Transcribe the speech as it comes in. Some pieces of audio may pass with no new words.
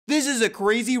This is a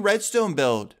crazy redstone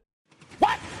build.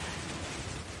 What?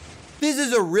 This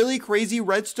is a really crazy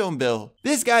redstone build.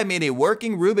 This guy made a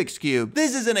working Rubik's Cube.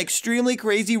 This is an extremely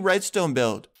crazy redstone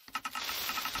build.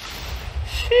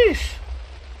 Sheesh.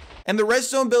 And the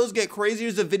redstone builds get crazier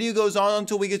as the video goes on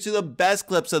until we get to the best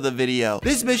clips of the video.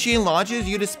 This machine launches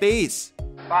you to space.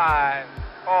 5,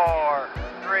 4,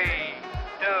 3,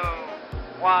 2,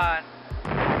 1.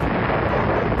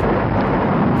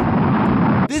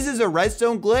 This is a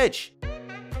redstone glitch.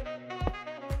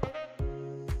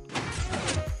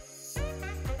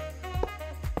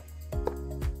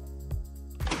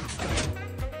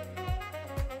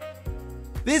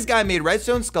 This guy made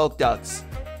redstone skulk ducks.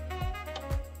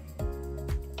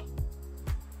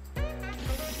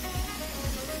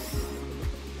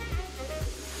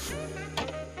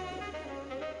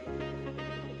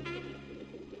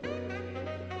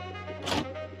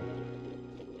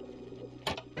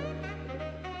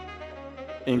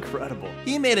 Incredible.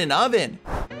 He made an oven.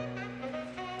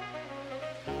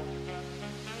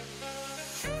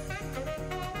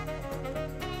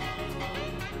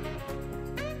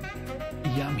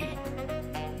 Yummy.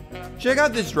 Check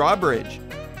out this drawbridge.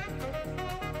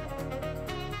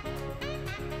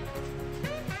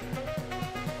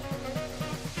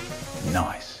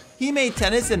 Nice. He made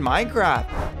tennis in Minecraft.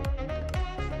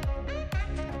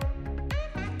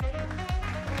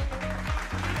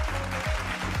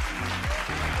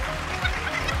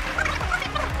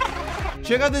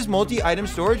 Check out this multi-item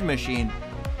storage machine.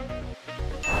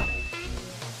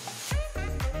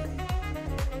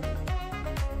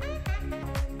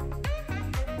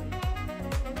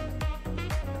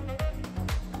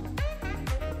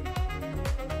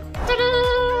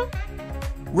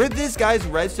 Rip this guy's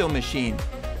redstone machine.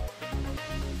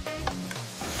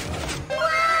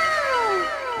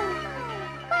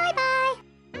 Bye-bye.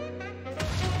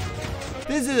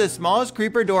 This is the smallest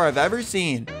creeper door I've ever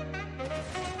seen.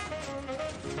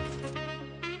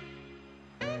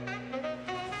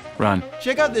 Run.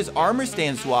 Check out this armor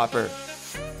stand swapper.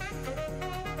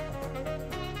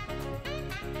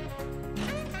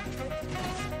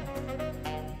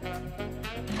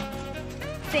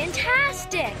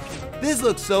 Fantastic! This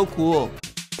looks so cool.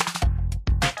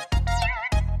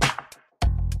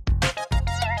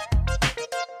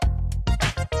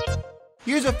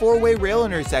 Here's a 4-way rail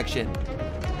intersection.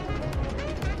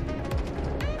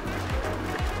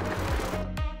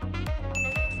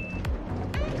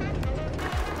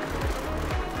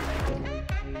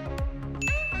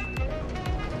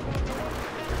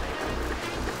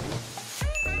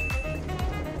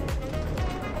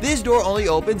 This door only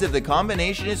opens if the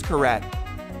combination is correct.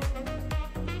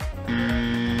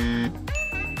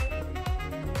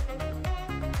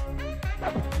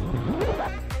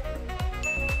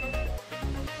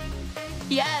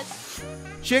 Yes!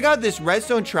 Check out this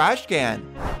redstone trash can.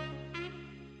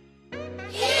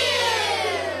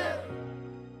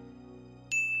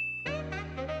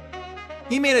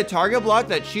 He made a target block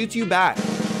that shoots you back.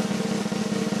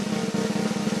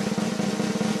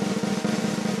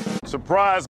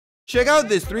 Surprise. Check out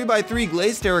this 3x3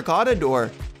 glazed terracotta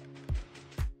door.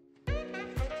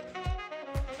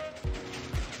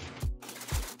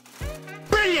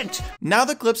 Brilliant. Now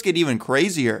the clips get even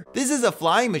crazier. This is a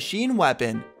flying machine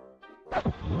weapon.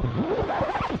 Bomb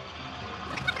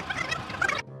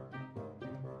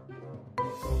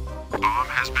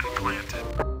has been planted.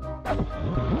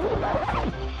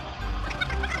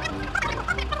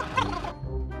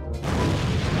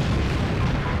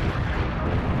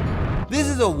 This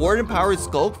is a warden-powered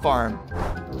skulk farm.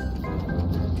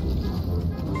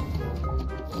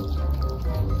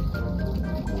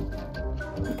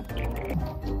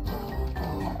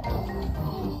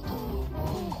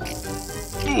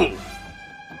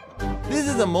 This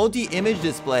is a multi-image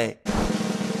display.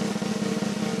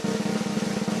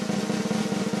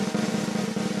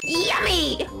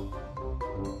 Yummy!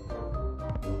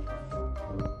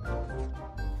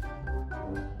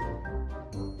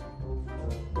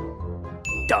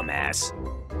 Dumbass.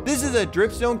 This is a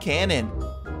dripstone cannon.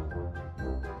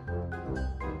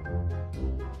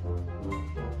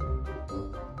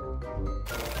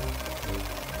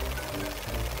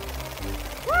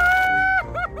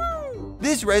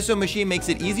 This redstone machine makes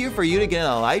it easier for you to get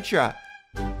an elytra.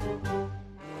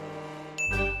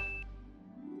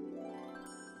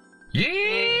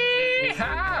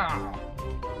 Yeehaw!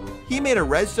 He made a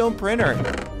redstone printer.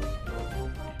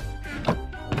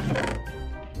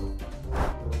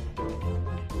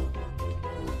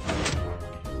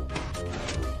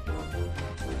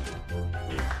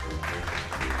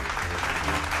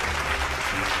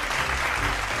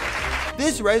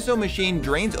 This redstone machine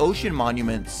drains ocean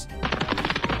monuments.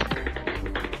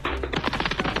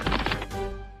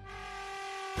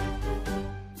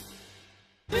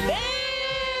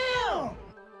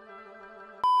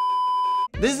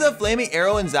 This is a flaming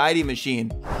arrow anxiety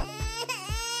machine.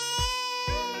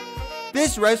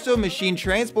 This redstone machine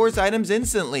transports items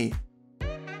instantly.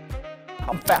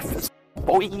 I'm fast as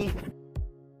boy.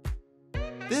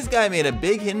 This guy made a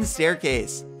big hidden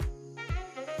staircase.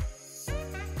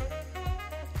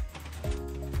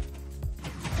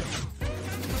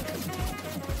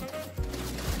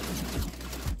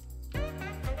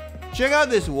 Check out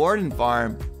this warden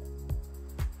farm.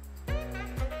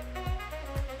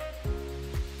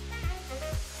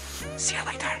 See you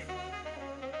later.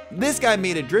 This guy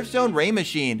made a dripstone ray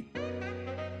machine.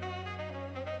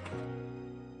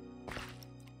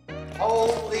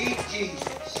 Holy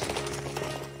Jesus.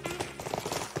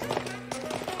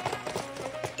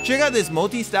 Check out this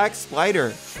multi-stack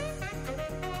splitter.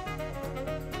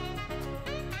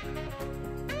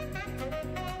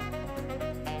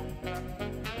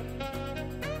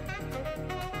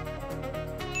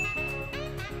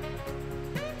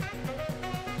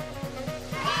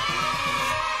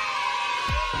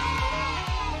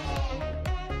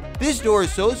 This door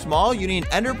is so small you need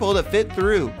an ender pearl to fit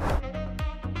through.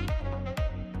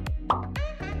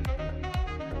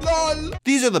 LOL.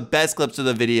 These are the best clips of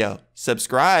the video.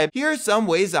 Subscribe. Here are some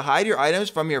ways to hide your items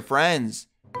from your friends.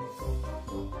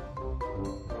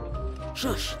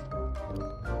 Shush.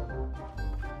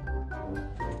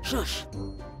 Shush.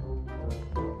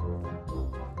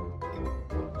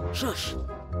 Shush.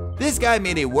 This guy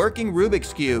made a working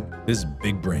Rubik's Cube. This is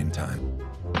big brain time.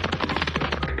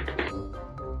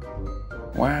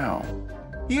 Wow.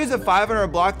 Here's a 500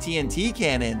 block TNT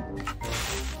cannon.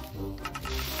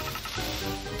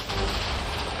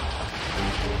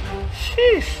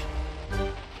 Sheesh.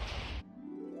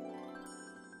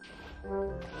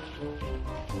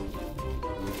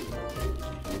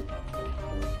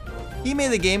 He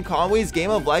made the game Conway's Game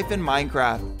of Life in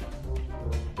Minecraft.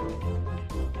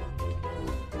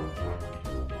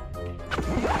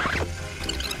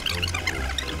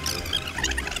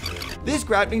 This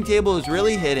crafting table is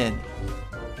really hidden.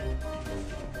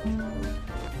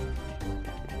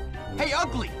 Hey,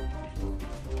 ugly!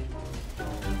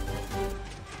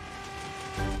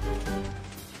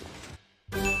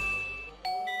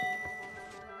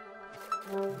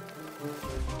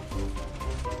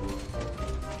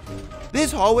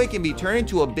 This hallway can be turned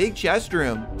into a big chest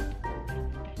room.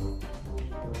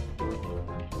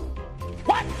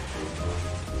 What?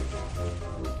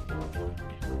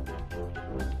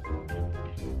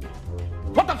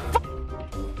 What the fuck?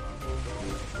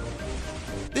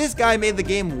 This guy made the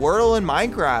game Wordle in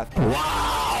Minecraft.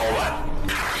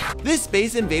 Wow! This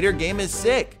Space Invader game is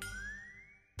sick.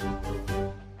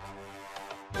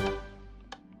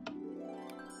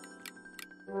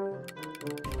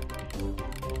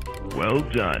 Well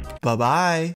done. Bye-bye.